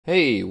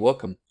Hey,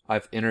 welcome.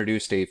 I've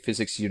introduced a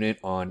physics unit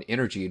on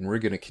energy, and we're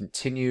going to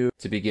continue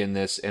to begin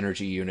this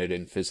energy unit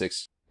in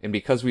physics. And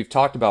because we've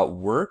talked about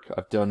work,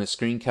 I've done a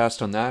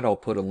screencast on that. I'll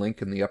put a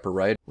link in the upper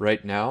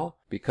right now.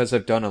 Because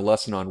I've done a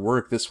lesson on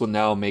work, this will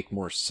now make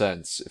more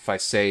sense if I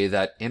say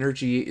that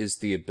energy is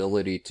the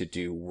ability to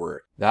do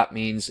work. That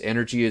means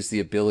energy is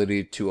the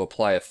ability to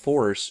apply a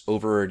force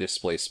over a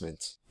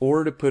displacement.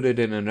 Or to put it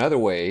in another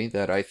way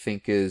that I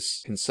think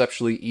is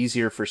conceptually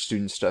easier for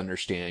students to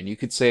understand, you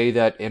could say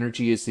that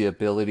energy is the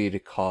ability to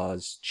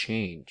cause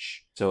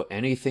change. So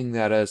anything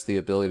that has the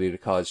ability to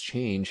cause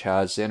change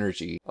has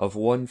energy of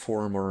one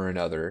form or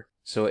another.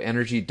 So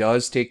energy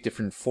does take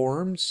different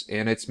forms,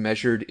 and it's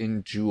measured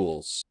in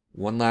joules.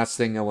 One last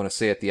thing I want to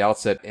say at the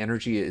outset,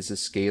 energy is a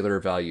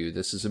scalar value.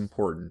 This is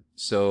important.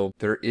 So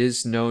there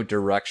is no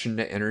direction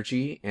to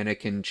energy, and it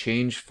can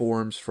change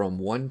forms from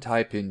one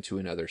type into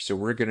another. So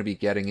we're going to be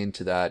getting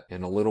into that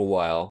in a little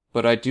while.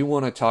 But I do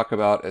want to talk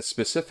about a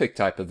specific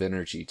type of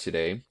energy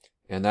today,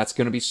 and that's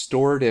going to be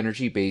stored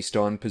energy based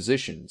on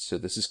position. So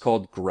this is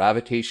called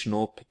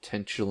gravitational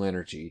potential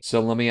energy.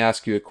 So let me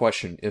ask you a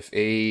question. If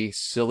a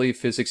silly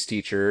physics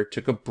teacher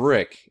took a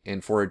brick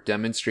and for a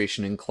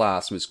demonstration in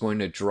class was going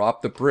to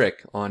drop the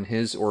brick on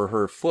his or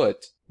her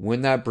foot,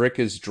 when that brick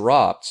is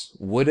dropped,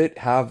 would it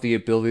have the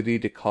ability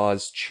to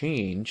cause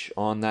change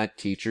on that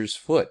teacher's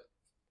foot?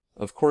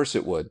 Of course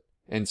it would.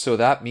 And so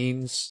that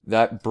means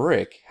that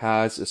brick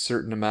has a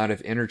certain amount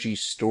of energy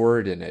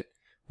stored in it.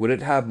 Would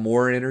it have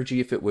more energy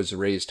if it was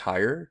raised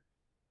higher?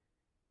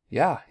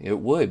 Yeah, it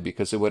would,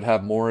 because it would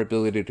have more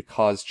ability to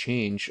cause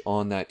change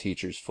on that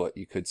teacher's foot,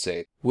 you could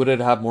say. Would it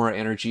have more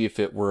energy if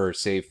it were,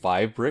 say,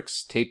 5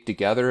 bricks taped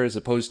together as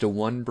opposed to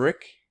 1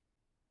 brick?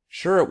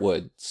 Sure it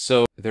would.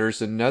 So there's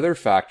another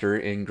factor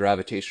in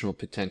gravitational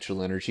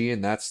potential energy,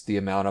 and that's the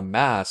amount of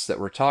mass that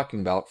we're talking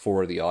about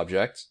for the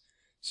object.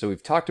 So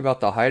we've talked about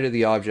the height of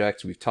the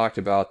object, we've talked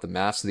about the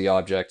mass of the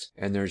object,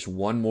 and there's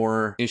one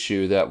more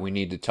issue that we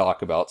need to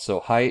talk about. So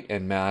height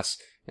and mass.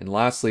 And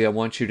lastly, I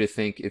want you to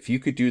think, if you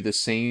could do the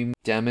same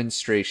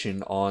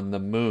demonstration on the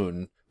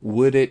moon,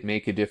 would it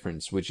make a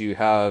difference? Would you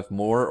have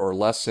more or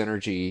less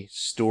energy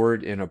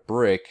stored in a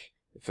brick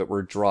if it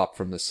were dropped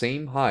from the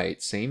same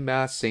height, same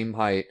mass, same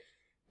height?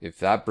 If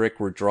that brick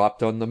were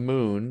dropped on the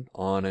moon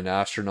on an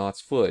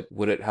astronaut's foot,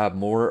 would it have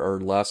more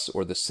or less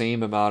or the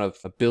same amount of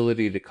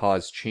ability to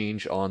cause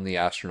change on the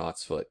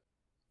astronaut's foot?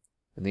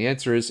 And the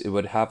answer is it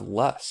would have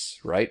less,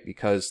 right?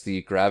 Because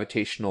the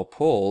gravitational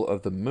pull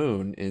of the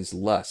moon is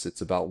less. It's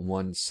about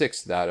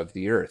 1/6 that of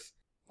the Earth.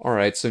 All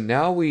right, so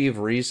now we've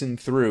reasoned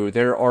through,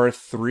 there are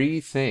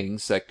 3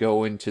 things that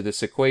go into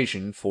this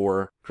equation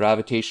for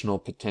gravitational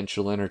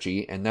potential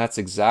energy, and that's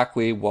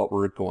exactly what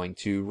we're going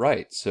to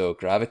write. So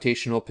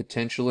gravitational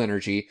potential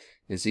energy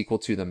is equal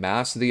to the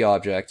mass of the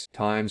object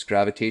times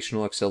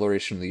gravitational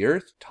acceleration of the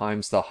Earth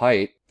times the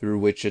height through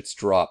which it's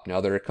dropped.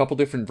 Now, there are a couple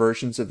different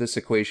versions of this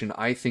equation.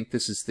 I think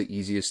this is the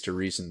easiest to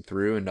reason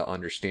through and to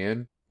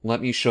understand.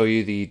 Let me show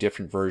you the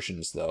different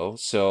versions, though.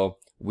 So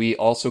we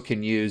also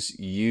can use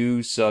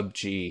U sub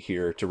g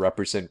here to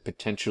represent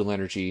potential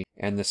energy,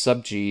 and the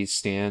sub g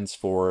stands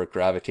for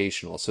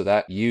gravitational. So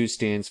that U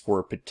stands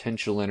for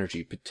potential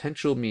energy.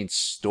 Potential means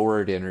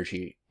stored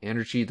energy,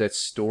 energy that's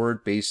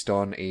stored based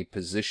on a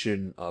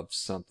position of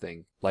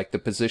something, like the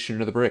position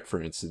of the brick, for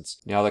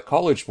instance. Now, the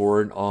College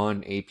Board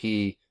on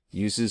AP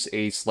uses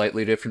a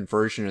slightly different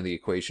version of the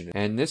equation.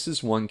 And this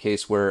is one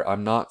case where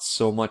I'm not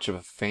so much of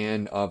a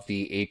fan of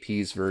the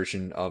AP's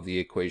version of the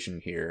equation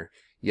here.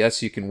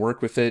 Yes, you can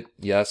work with it.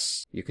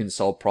 Yes, you can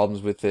solve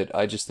problems with it.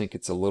 I just think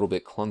it's a little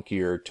bit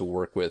clunkier to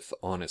work with,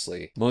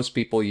 honestly. Most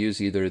people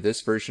use either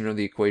this version of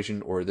the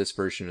equation or this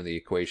version of the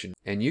equation.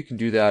 And you can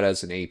do that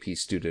as an AP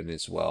student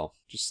as well,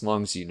 just as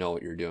long as you know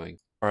what you're doing.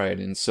 All right,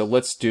 and so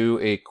let's do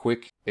a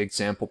quick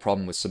example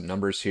problem with some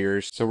numbers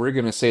here. So we're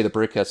going to say the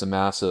brick has a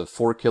mass of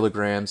 4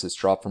 kilograms. It's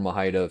dropped from a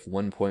height of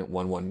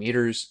 1.11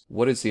 meters.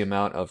 What is the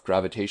amount of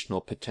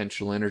gravitational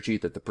potential energy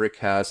that the brick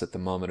has at the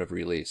moment of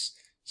release?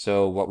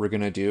 So what we're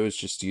going to do is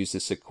just use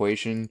this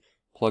equation,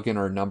 plug in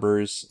our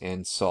numbers,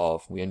 and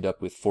solve. We end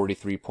up with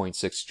 43.6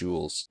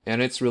 joules.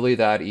 And it's really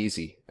that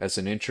easy. As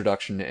an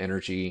introduction to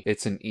energy,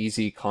 it's an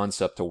easy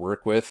concept to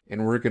work with,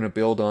 and we're going to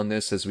build on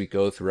this as we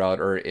go throughout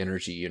our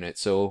energy unit.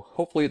 So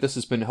hopefully this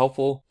has been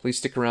helpful. Please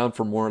stick around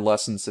for more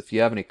lessons. If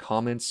you have any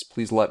comments,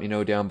 please let me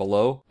know down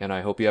below, and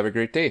I hope you have a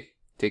great day.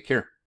 Take care.